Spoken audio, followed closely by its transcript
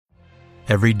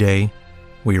Every day,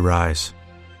 we rise,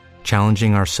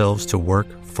 challenging ourselves to work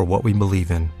for what we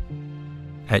believe in.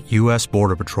 At U.S.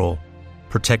 Border Patrol,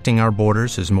 protecting our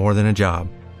borders is more than a job.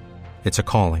 It's a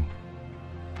calling.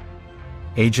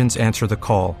 Agents answer the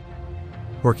call,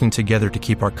 working together to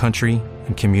keep our country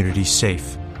and communities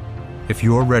safe. If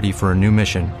you are ready for a new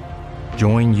mission,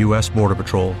 join U.S. Border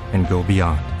Patrol and go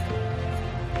beyond.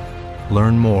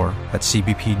 Learn more at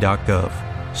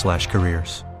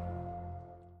cbp.gov/careers.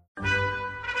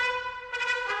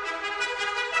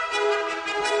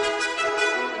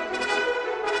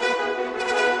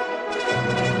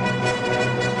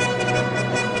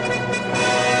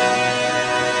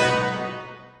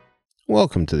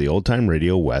 Welcome to the Old Time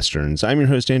Radio Westerns. I'm your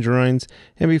host, Andrew Rines,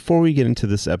 and before we get into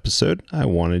this episode, I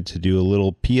wanted to do a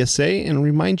little PSA and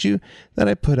remind you that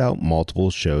I put out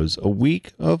multiple shows a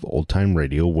week of Old Time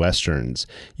Radio Westerns.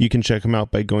 You can check them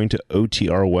out by going to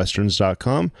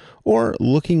otrwesterns.com or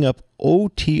looking up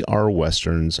OTR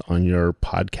Westerns on your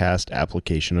podcast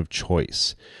application of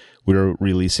choice. We're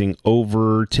releasing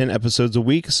over 10 episodes a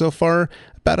week so far,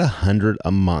 about 100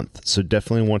 a month. So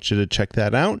definitely want you to check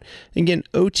that out. Again,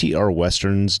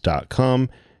 otrwesterns.com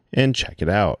and check it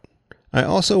out. I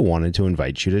also wanted to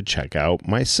invite you to check out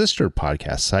my sister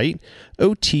podcast site,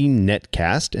 OT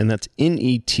Netcast, and that's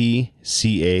Netcast.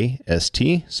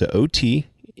 So OT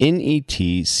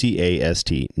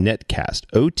Netcast, Netcast,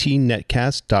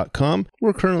 otnetcast.com.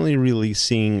 We're currently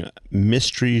releasing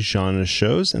mystery genre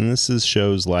shows, and this is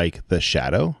shows like The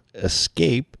Shadow,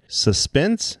 Escape,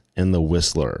 Suspense, and The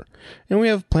Whistler. And we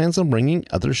have plans on bringing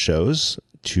other shows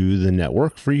to the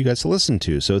network for you guys to listen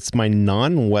to. So it's my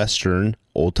non-Western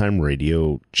old-time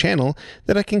radio channel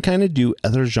that I can kind of do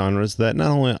other genres that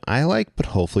not only I like, but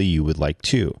hopefully you would like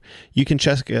too. You can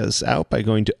check us out by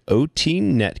going to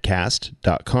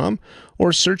otnetcast.com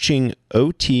or searching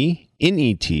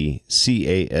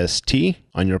OTNETCAST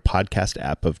on your podcast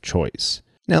app of choice.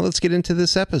 Now let's get into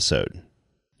this episode.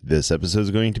 This episode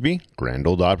is going to be Grand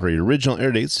Ole Opry. Original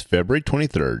air dates February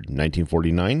 23rd,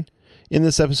 1949. In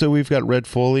this episode, we've got Red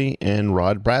Foley and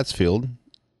Rod Brasfield.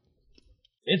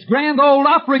 It's Grand Ole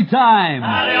Opry time!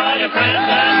 Howdy, all your friends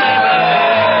and neighbors.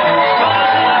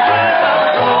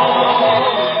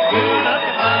 You love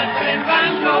your country and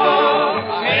banjo.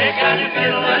 Take out your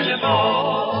fiddle and your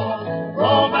bow.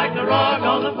 Roll back the rug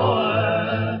on the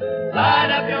floor. Light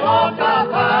up your old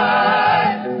top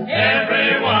high.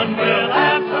 Everyone will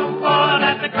have some fun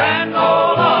at the Grand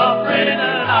Ole Opry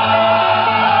tonight.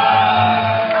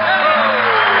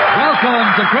 Welcome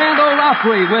to Grand Ole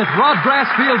Opry with Rod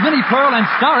Brasfield, Minnie Pearl, and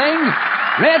starring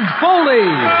Red Foley.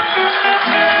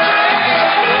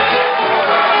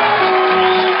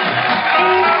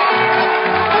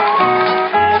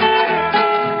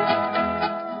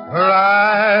 Her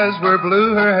eyes were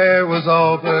blue, her hair was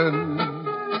auburn.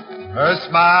 Her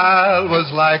smile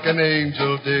was like an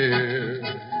angel dear.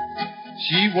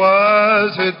 She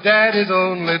was her daddy's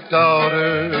only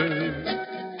daughter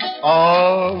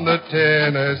on the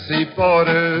Tennessee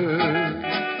border.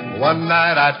 One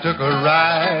night I took a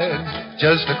ride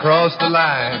just across the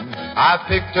line. I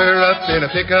picked her up in a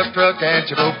pickup truck and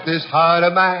she broke this heart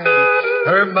of mine.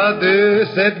 Her mother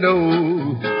said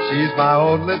no, she's my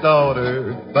only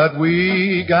daughter, but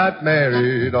we got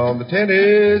married on the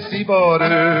Tennessee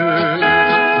border.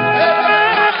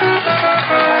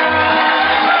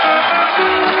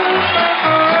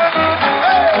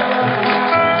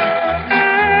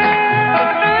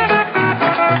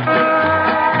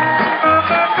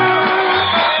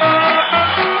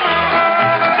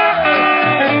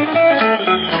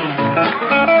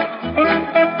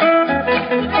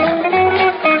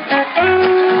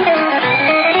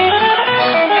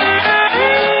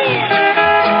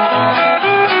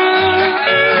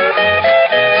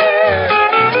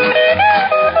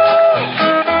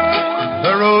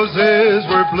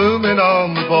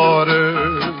 On the border,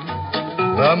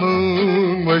 the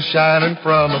moon was shining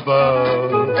from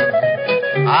above.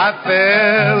 I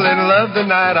fell in love the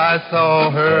night I saw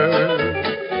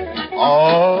her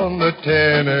on the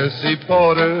Tennessee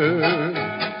border.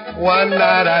 One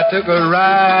night I took a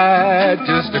ride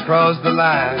just across the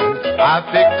line. I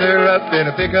picked her up in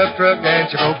a pickup truck and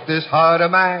she broke this heart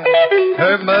of mine.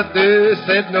 Her mother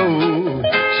said no,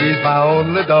 she's my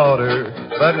only daughter,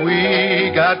 but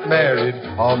we got married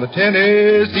on the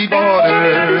Tennessee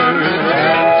border.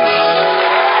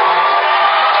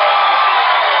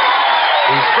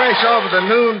 He's fresh off of the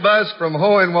noon bus from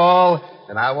Hohenwald,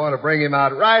 and I want to bring him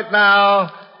out right now,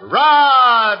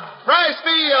 Rod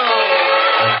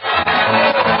Brasfield!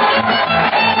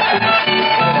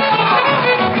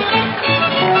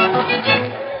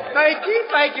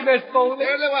 thank you, Miss Foley.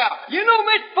 Fairly well. You know,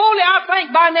 Miss Foley, I think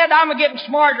by that I'm getting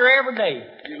smarter every day.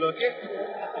 You look it?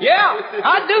 Yeah,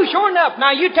 I do, sure enough.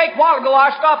 Now, you take a while ago,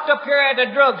 I stopped up here at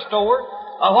a drugstore.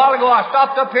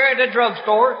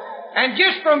 And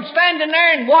just from standing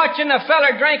there and watching a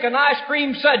feller drink an ice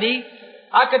cream suddy,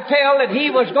 I could tell that he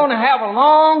was going to have a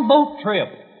long boat trip.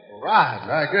 Right.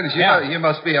 My goodness, you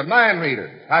must be a mind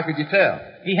reader. How could you tell?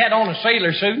 He had on a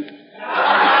sailor suit.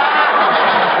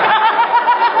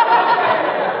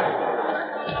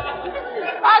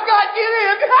 I got you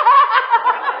in.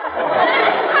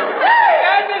 Hey,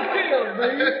 that's killed me.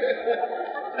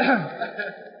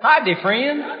 Howdy,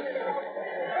 friend.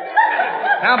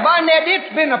 Now, Barnett,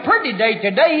 it's been a pretty day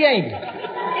today, ain't it?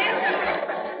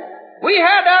 We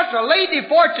had us a lady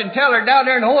fortune teller down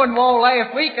there in Hohenwald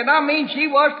last week, and I mean, she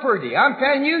was pretty. I'm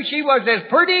telling you, she was as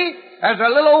pretty as a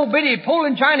little old bitty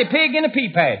Poland China pig in a pea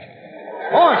patch.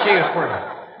 Oh, she was pretty.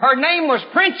 Her name was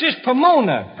Princess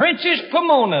Pomona. Princess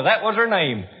Pomona, that was her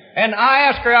name. And I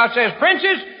asked her, I says,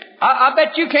 Princess, I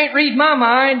bet you can't read my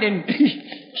mind. And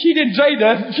she didn't say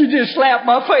nothing. She just slapped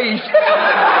my face.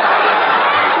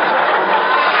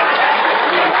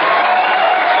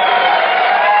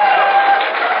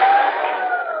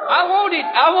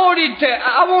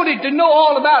 I wanted to know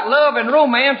all about love and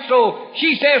romance, so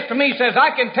she says to me,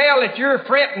 I can tell that you're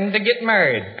fretting to get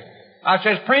married. I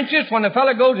says, Princess, when a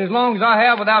fella goes as long as I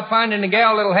have without finding a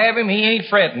gal that'll have him, he ain't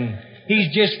fretting.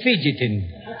 He's just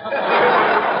fidgeting.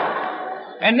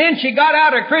 And then she got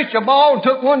out her crystal ball and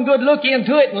took one good look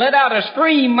into it and let out a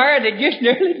scream there that just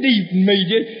nearly deepened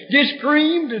me. Just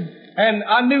screamed, and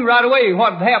I knew right away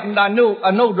what had happened. I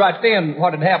knowed right then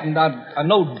what had happened. I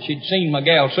knowed she'd seen my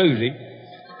gal Susie.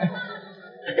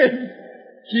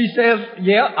 She says,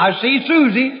 yeah, I see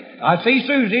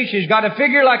Susie. She's got a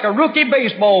figure like a rookie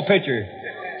baseball pitcher.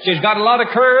 She's got a lot of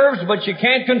curves, but you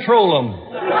can't control them.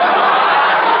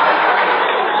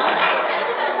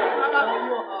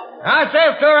 I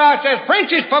says to her,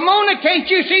 Princess Pomona, can't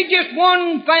you see just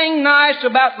one thing nice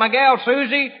about my gal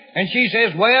Susie? And she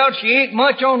says, well, she ain't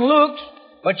much on looks,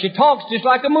 but she talks just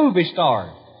like a movie star.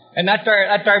 And that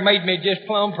there made me just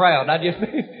plumb proud. I just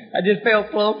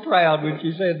felt plumb proud when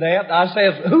she said that. I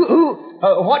says,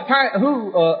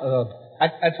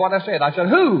 that's what I said. I said,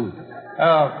 who?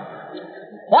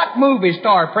 What movie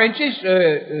star, Princess?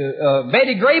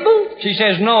 Betty Grable? She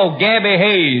says, no, Gabby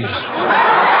Hayes.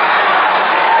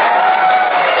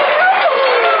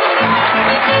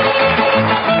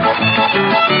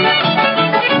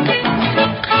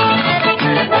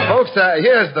 Folks,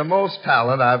 here's the most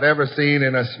talent I've ever seen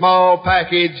in a small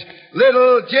package,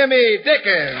 little Jimmy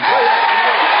Dickens.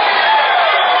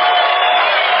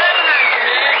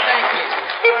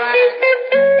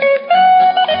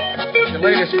 It's your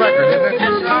latest record, isn't it?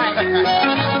 That's right.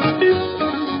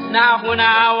 Now, when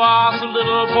I was a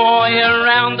little boy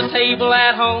around the table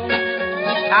at home,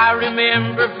 I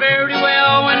remember very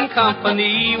well when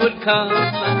company would come.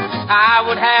 I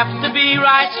would have to be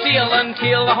right still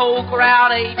until the whole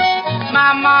crowd ate.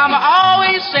 My mama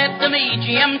always said to me,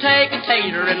 Jim, take a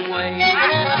tater and wait.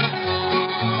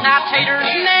 Now,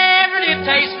 taters never did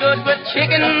taste good with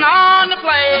chicken on the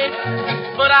plate,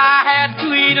 but I had to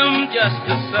eat them just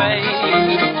the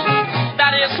same.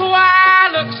 That is why I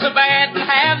look so bad and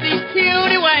have these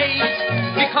puny ways,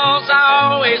 because I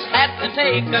always had to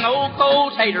take an old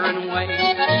cold tater and wait.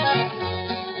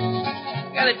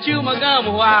 Gotta chew my gum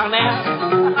a while now.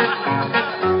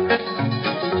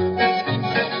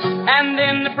 And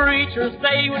then the preachers,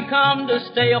 they would come to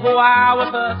stay a while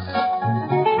with us.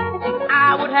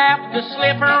 I would have to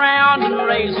slip around and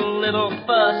raise a little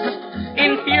fuss,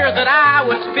 in fear that I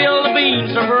would spill the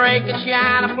beans or break a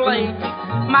china plate.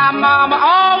 My mama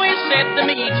always said to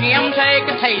me, Jim, take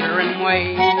a tater and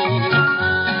wait.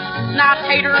 Now,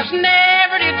 taters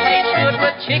never did taste good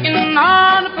with chicken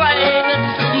on the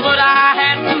plate, but I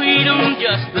had to eat them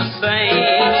just the same.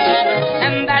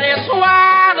 And that is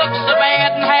why I look so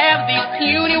bad and have these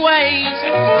puny ways,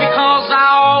 because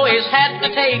I always had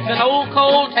to take an old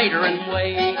cold tater and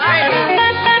wait.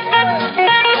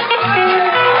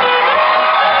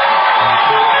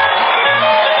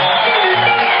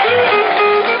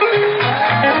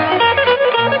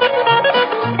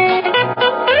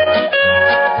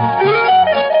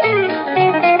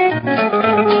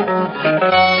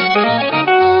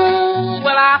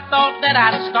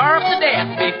 I'd starve to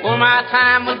death before my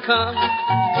time would come.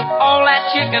 All that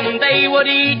chicken they would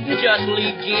eat and just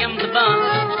leave Jim the bun.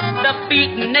 The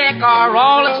feet and neck are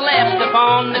all that's left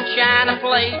upon the china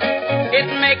plate. It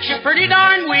makes you pretty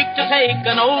darn weak to take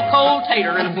an old cold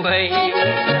tater and wait.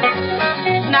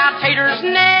 Now, taters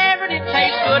never did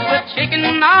taste good with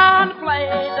chicken on the plate,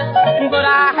 but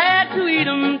I had to eat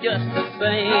 'em just the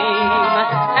same.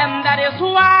 And that is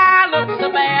why I look so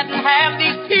bad and have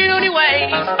these puny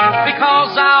ways,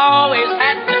 because I always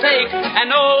had to take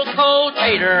an old cold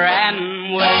tater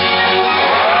and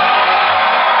wait.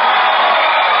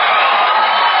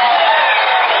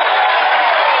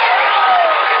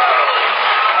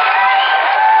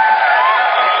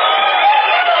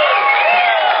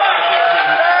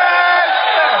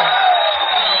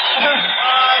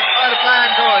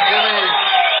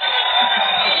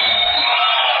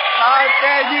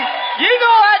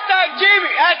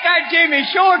 Jimmy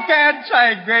sure can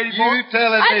sing, Grady boy. You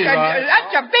telling me, right?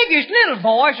 That's the biggest little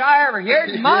voice I ever heard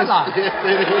in my life.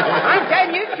 I'm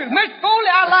telling you the truth. Mr. Foley,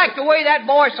 I like the way that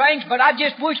boy sings, but I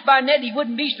just wish by net he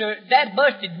wouldn't be so that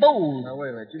busted bold. Now,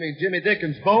 wait a minute. You mean Jimmy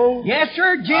Dickens bold? Yes,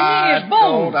 sir. Jimmy is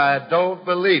bold. I don't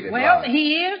believe it. Well, Bob.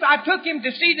 he is. I took him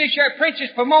to see this here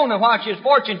Princess Pomona while she was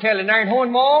fortune-telling there in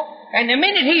Hornwall, and the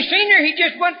minute he seen her, he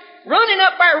just went running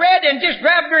up by Red and just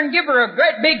grabbed her and give her a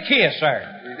great big kiss,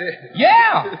 sir.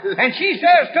 Yeah. And she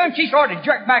says to him, she sort of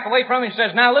jerked back away from him and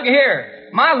says, now, look here.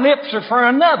 My lips are for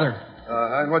another.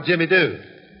 And what'd Jimmy do?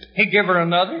 He give her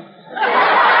another.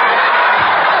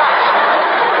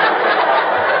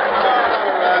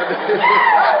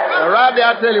 Now, Rodney,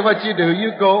 I'll tell you what you do.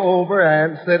 You go over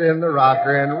and sit in the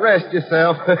rocker and rest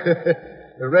yourself.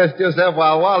 Rest yourself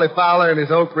while Wally Fowler and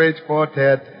his Oak Ridge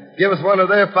Quartet give us one of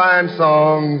their fine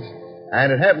songs.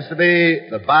 And it happens to be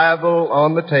the Bible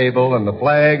on the table and the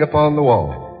flag upon the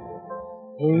wall.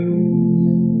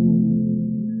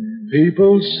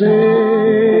 People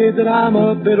say that I'm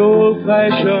a bit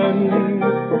old-fashioned.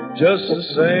 Just the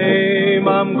same,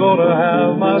 I'm gonna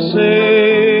have my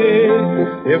say.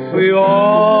 If we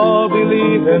all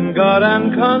believe in God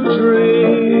and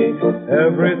country,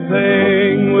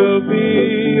 everything will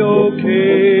be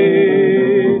okay.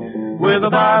 With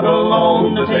a Bible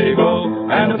on the table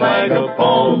and a flag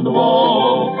upon the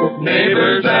wall,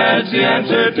 neighbors, that's the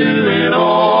answer to it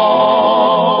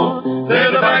all.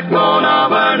 They're the backbone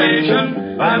of our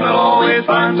nation, and we'll always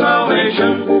find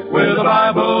salvation with a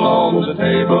Bible on the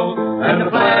table and a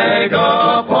flag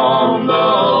upon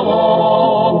the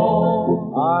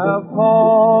wall. I have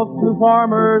talked to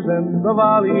farmers in the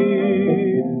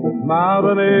valley,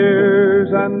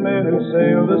 mountaineers and men who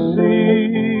sail the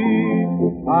sea.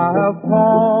 I have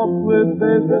talked with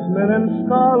businessmen and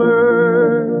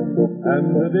scholars,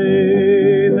 and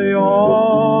today they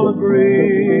all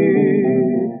agree.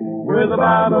 With a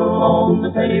Bible on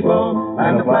the table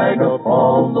and a flag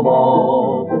upon the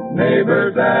wall,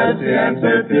 neighbors, that's the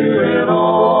answer to it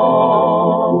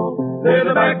all. They're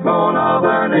the backbone of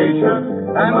our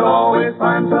nation, and we'll always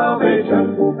find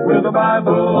salvation with a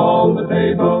Bible on the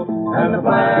table and a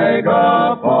flag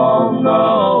upon the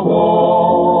wall.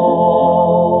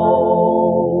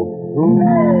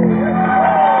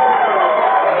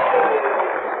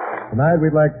 Tonight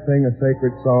we'd like to sing a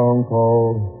sacred song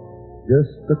called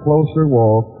Just a Closer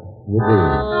Walk with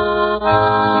Thee.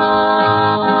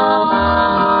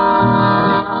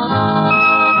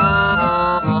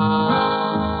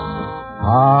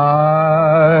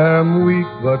 I'm weak,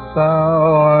 but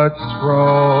thou art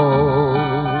strong.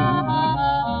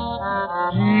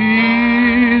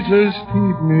 Jesus,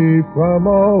 keep me from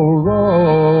all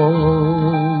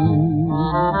wrong.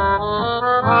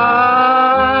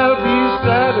 I'll be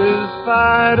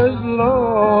satisfied as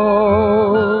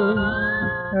long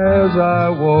as I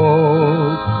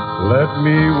walk. Let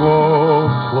me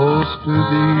walk close to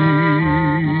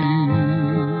Thee.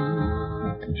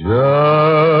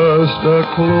 Just a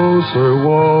closer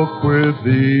walk with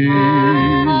Thee.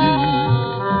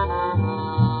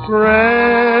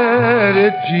 Grant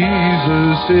it,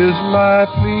 Jesus, is my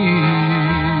plea.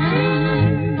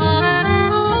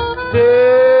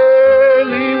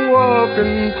 Daily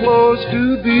walking close to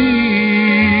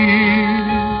Thee.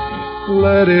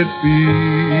 Let it be,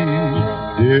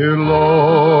 dear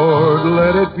Lord,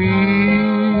 let it be.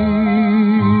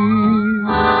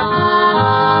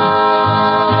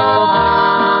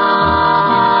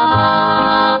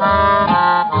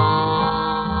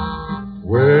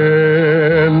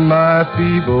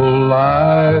 Feeble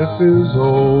life is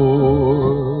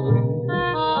o'er.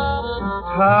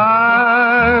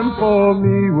 Time for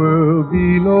me will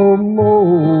be no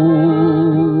more.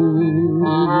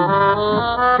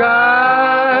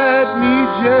 Guide me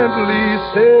gently,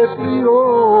 safely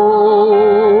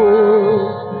o'er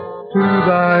to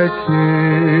Thy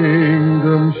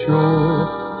kingdom shore,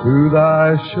 to Thy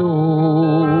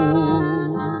shore.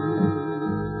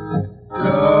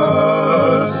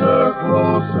 Just a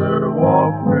closer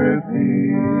walk with Thee.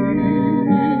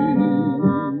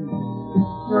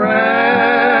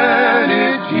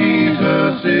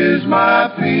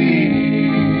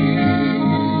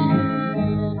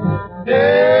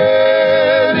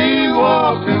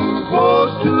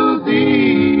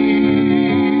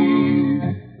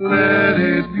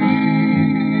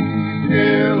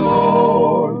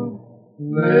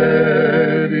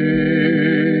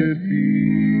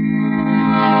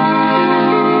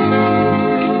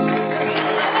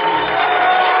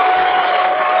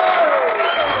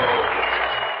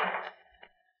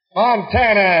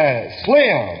 Montana,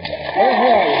 Slim.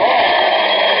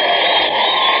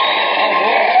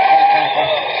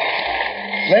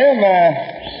 Slim,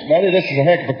 buddy, this is a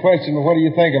heck of a question, but what do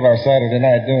you think of our Saturday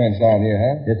night doings down here,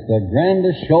 huh? It's the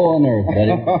grandest show on earth,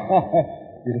 buddy.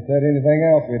 If you'd have said anything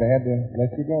else, we'd have had to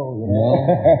let you go. You know?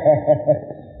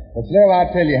 But Slim, I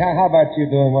tell you, how about you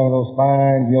doing one of those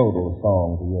fine yodel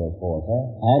songs of yours for us,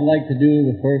 huh? I'd like to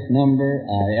do the first number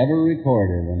I ever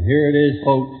recorded, and here it is,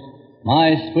 folks.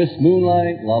 My Swiss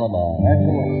Moonlight Lullaby. That's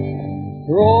the one.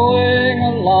 Rolling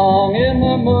along in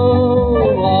the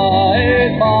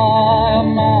moonlight by a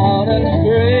mountain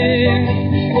stream.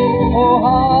 Oh,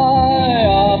 high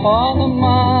up on the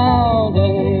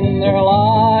mountain, there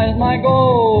lies my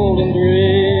golden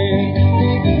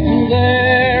dream.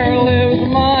 There lives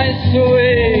my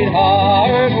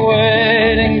sweetheart,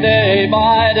 waiting day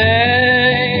by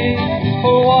day,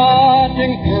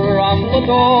 watching from the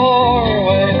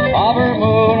doorway of her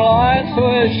moonlight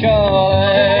Swiss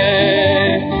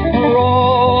chalet.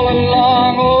 Roll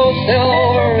along, oh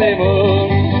silvery moon,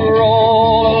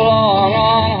 roll along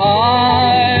on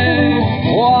high,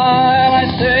 while I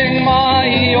sing my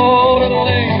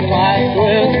yodeling, my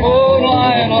Swiss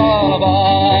moonlight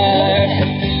lullaby.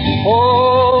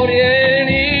 Oh, dear,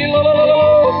 lo lo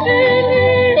lo,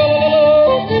 dee lo lo lo,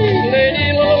 lady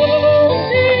lo lo lo,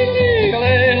 dee lo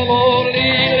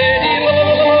lo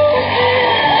lo.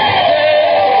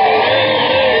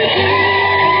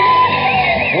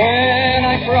 When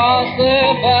I cross the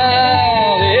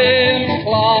valley and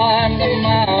climb the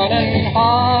mountain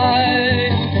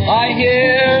high, I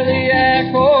hear the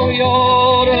echo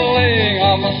yodeling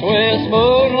of my Swiss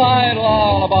moonlight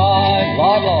lullaby.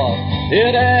 Lord, Lord,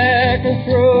 it echoes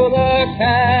through the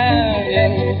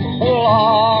canyon,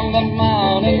 along the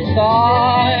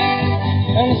mountainside,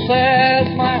 and sets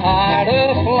my heart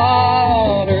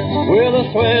aflutter with a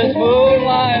Swiss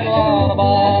moonlight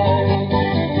lullaby.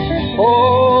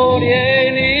 Oh,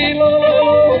 dee lo lo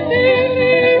lo,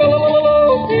 dee lo lo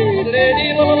lo,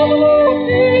 dee lo lo lo,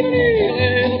 dee lo lo lo,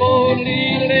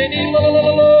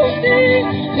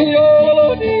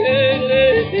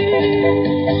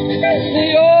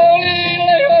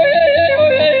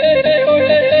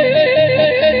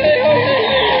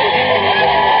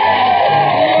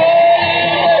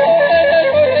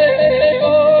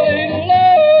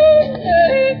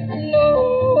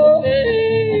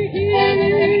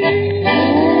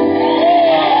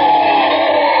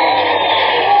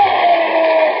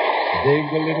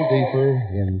 Dig a little deeper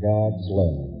in God's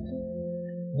love.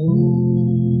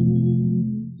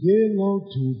 You know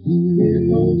to be, I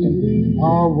wanna be,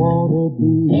 well,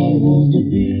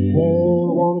 I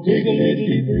wanna dig a little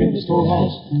deeper in the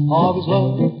storehouse of His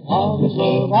love,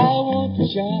 I want to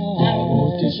shine,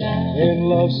 in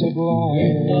love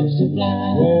sublime,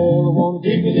 well, I wanna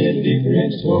dig a little deeper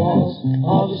in the storehouse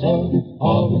of His love, yes,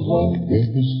 I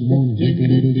wanna dig a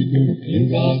little deeper in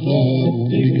God's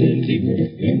love, dig a little deeper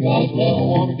in God's love, I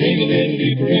wanna dig a little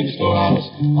deeper in the storehouse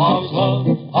of His love,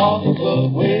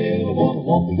 well, I wanna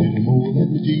walk a little more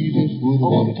like Jesus would. I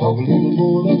want to talk a little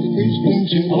more like a Christian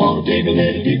should. I want to dig a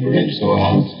little deeper in the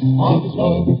storehouse of His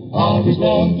love,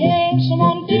 Yes, I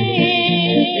want to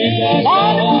dig. Lord,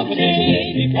 I want to dig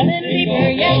a little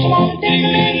deeper. Yes, I want to dig a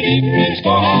little deeper in the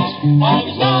storehouse of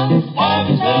His love,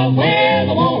 Well,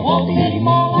 I want to walk a little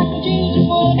more like Jesus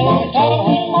would. I want to talk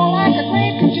a little more like a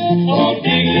Christian should. I want to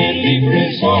dig a little deeper in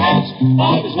the storehouse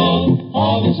of His love, Well,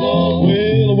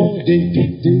 I want to dig.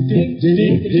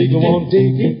 I want to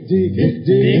dig. I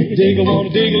want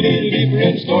to dig a little deeper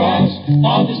in the storehouse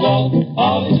of His love,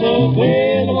 Well,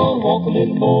 I want to walk a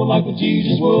little more like what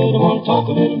Jesus would. I want to talk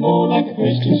a little more like a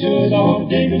Christian should. I want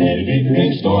to dig a little deeper in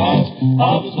the storehouse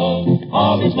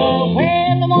of His love, Well, I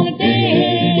want to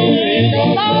dig. I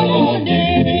want to dig.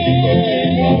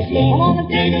 I want to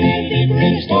dig a little deeper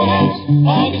in the storehouse of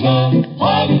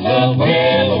His love, Well, I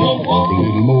want to walk a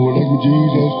little more like what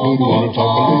Jesus would. I want to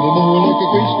talk a little more like a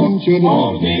Christian should. I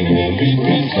want to dig a little deeper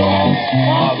in the storehouse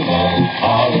of His love,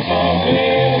 Well,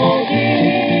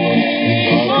 I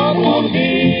want to dig. I want to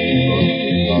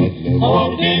dig. I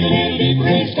want to dig a little deeper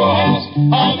in the storehouse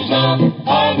of His love,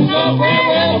 Well,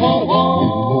 I want to walk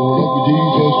more like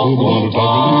Jesus would. I want to talk a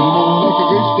little more like a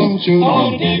Christian should. I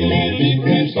want to dig a little deeper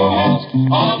in the storehouse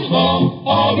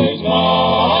of His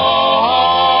love,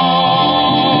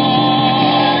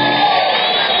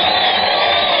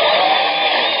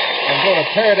 I'm going to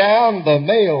tear down the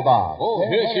mailbox. Oh,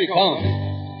 here she comes.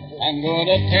 I'm going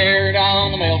to tear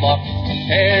down the mailbox,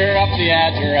 tear up the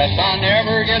address. I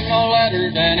never get no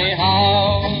letters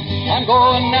anyhow. I'm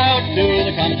going out to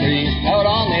the country, out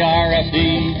on the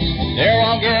RFD. There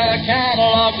I'll get a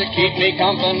catalog to to keep me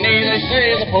company. They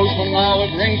say the postman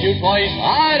always rings you twice.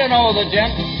 I don't know the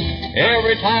gent.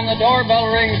 Every time the doorbell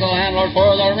rings, the landlord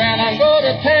for the rent. I'm going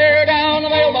to tear down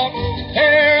the mailbox,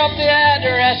 tear up the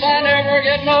address. I never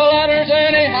get no letters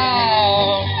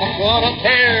anyhow. I'm going to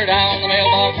tear down the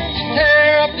mailbox,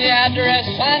 tear up the address.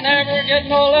 I never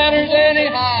get no letters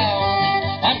anyhow.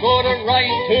 I'm going to write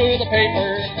to the paper,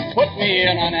 put me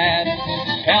in an ad.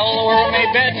 Tell the world me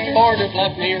bed and boarders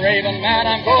left me raving mad.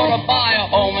 I'm going to buy a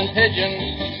home in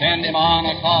Pigeon, send him on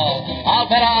a call. I'll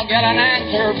bet I'll get an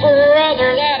answer,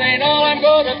 brother, that ain't all. I'm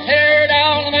going to tear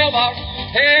down the mailbox,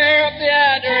 tear up the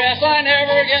address. I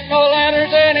never get no letters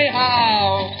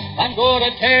anyhow. I'm going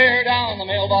to tear down the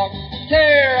mailbox,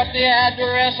 tear up the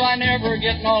address. I never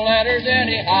get no letters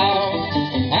anyhow.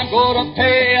 I'm going to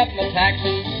pay up my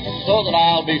taxes so that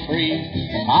I'll be free.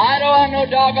 I don't want no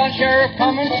doggone sheriff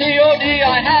coming COD.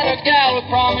 I had a gal who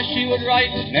promised she would write,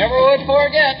 never would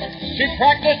forget. She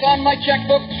practiced on my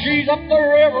checkbook, she's up the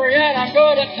river yet. I'm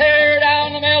going to tear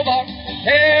down the mailbox,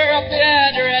 tear up the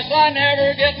address. I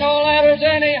never get no letters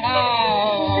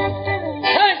anyhow.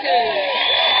 Thank you.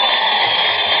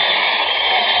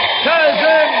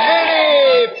 Cousin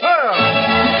Minnie Pearl.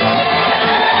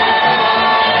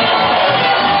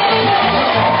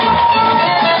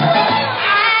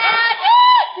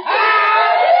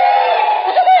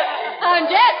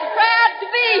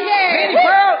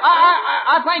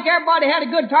 I think everybody had a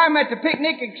good time at the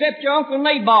picnic except your Uncle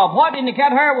Nabob. What in the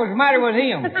cat hair was the matter with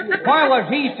him? Why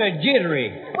was he so jittery?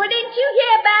 Well, didn't you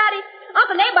hear about it?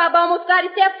 Uncle Nabob almost got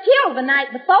himself killed the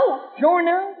night before. Sure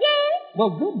enough? Yes.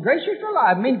 Well, good gracious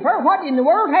alive. Minnie Pearl, what in the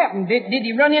world happened? Did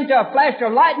he run into a flash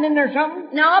of lightning or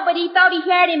something? No, but he thought he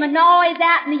heard him a noise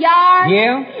out in the yard.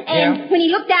 Yeah? And when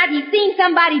he looked out, he seen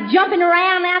somebody jumping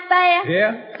around out there.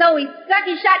 Yeah? So he stuck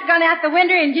his shotgun out the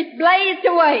window and just blazed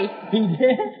away. He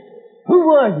did? Who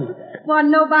was it? Wasn't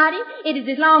nobody. It is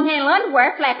his long-handled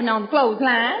underwear flapping on the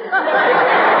clothesline.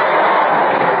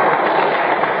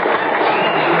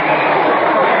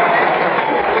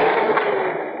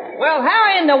 Well,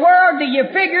 how in the world do you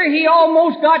figure he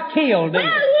almost got killed? Well,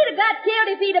 he'd have got killed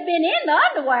if he'd have been in the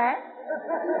underwear.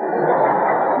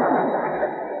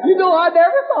 You know, I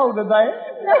never thought of that.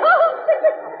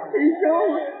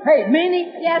 Hey,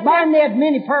 Minnie, yes, Barnett,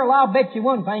 Minnie Pearl, I'll bet you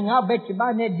one thing. I'll bet you,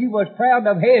 Barnett, you was proud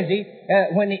of Hezzy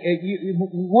when you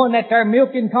won that there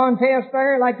milking contest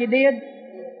there like you did.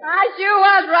 I sure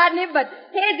was, Rodney, but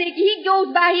Hezzy, he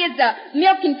goes by his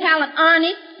milking talent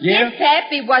honest. Yeah? His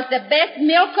pappy was the best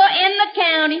milker in the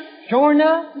county. Sure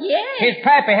enough? Yes. His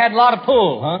pappy had a lot of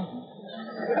pull, huh?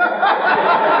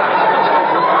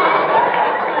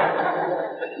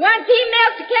 Once he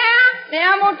milked a cow,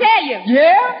 now I'm going to tell you.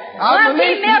 Yeah? Once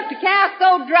he milked a cow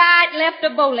so dry it left her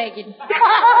bow-legged.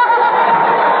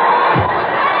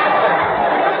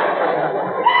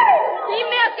 He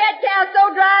milked that cow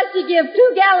so dry she give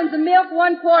 2 gallons of milk,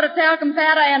 1 quart of talcum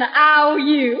powder, and an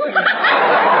IOU.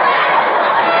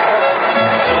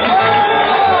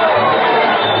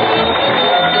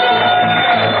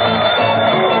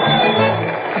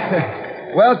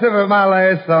 Well, so for my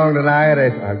last song tonight,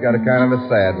 I've got a kind of a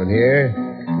sad one here.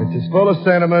 It's as full of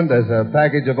sentiment as a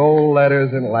package of old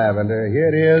letters in lavender. Here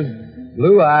it is,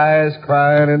 Blue Eyes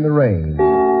Crying in the Rain.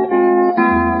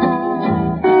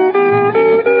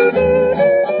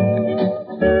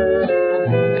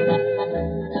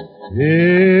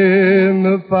 In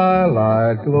the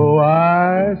firelight glow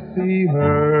I see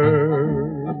her,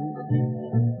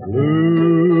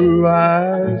 blue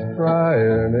eyes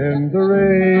crying in the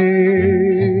rain.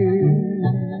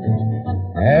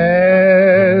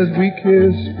 As we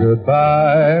kissed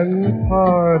goodbye and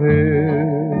parted,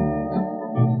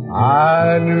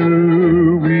 I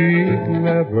knew we'd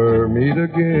never meet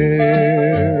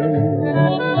again.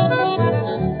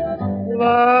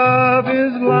 Love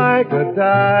is like a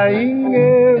dying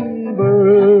ember,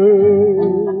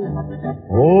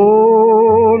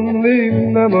 only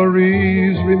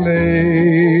memories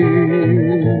remain.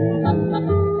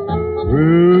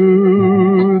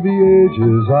 Through the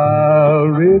ages I'll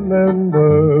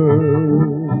remember,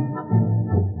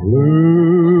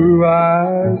 blue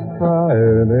eyes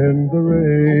crying in the rain.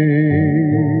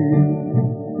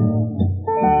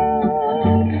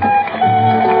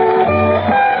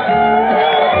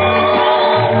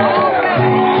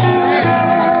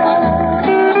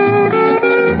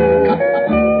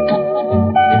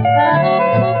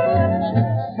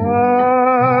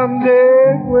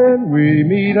 We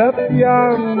meet up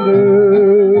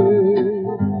yonder,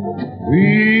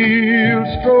 we'll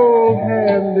stroll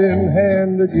hand in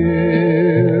hand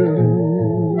again,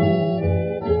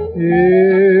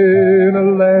 in a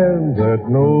land that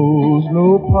knows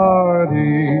no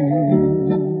parting,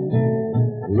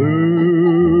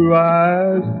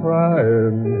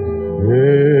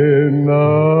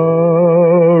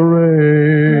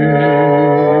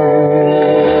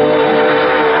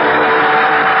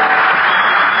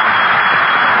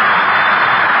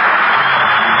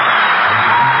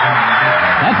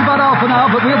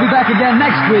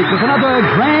 next week with another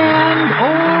Grand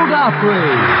Old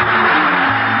Opry.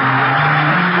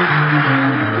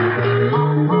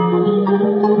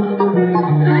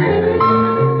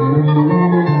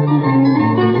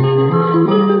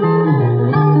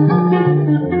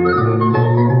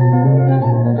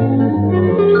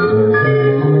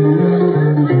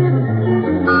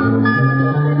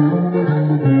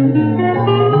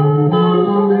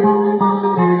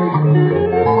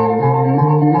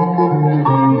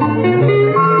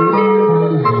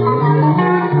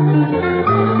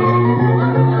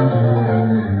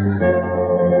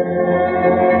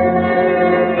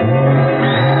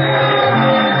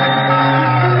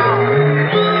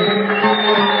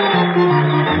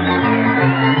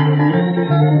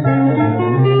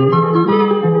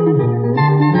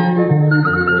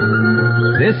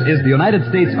 This is the United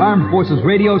States Armed Forces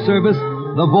Radio Service,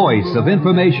 the voice of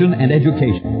information and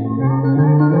education.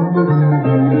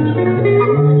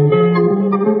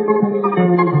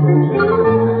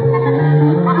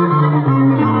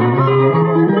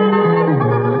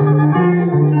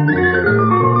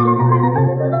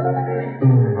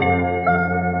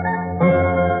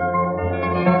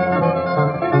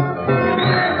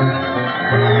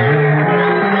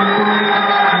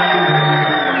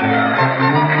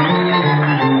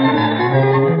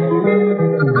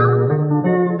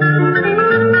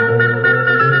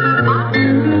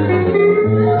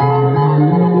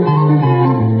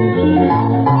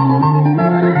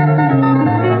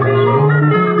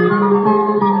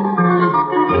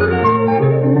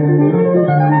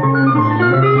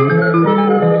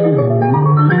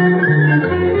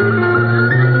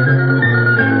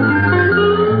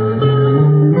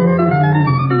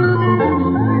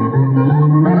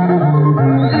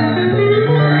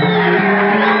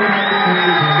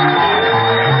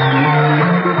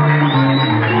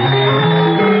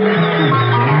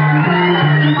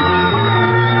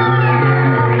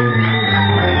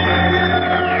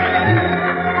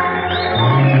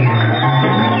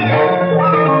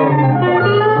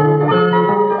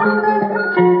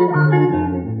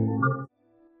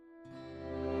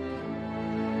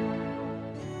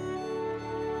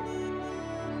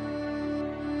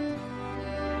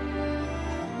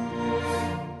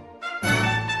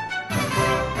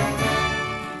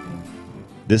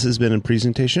 This has been a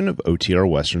presentation of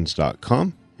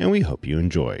OTRWesterns.com, and we hope you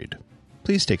enjoyed.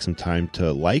 Please take some time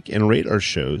to like and rate our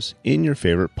shows in your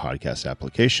favorite podcast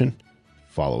application.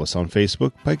 Follow us on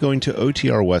Facebook by going to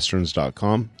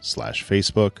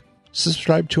OTRWesterns.com/Facebook.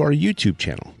 Subscribe to our YouTube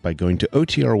channel by going to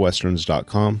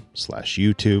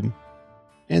OTRWesterns.com/YouTube.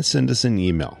 And send us an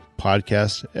email,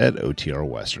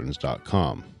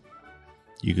 podcast@OTRWesterns.com.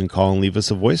 You can call and leave us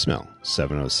a voicemail,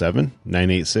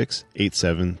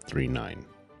 707-986-8739.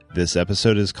 This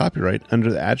episode is copyright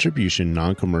under the Attribution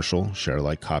Non-Commercial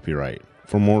Share-alike copyright.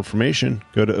 For more information,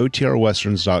 go to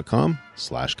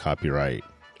OTRWesterns.com/copyright.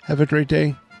 Have a great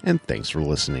day, and thanks for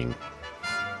listening.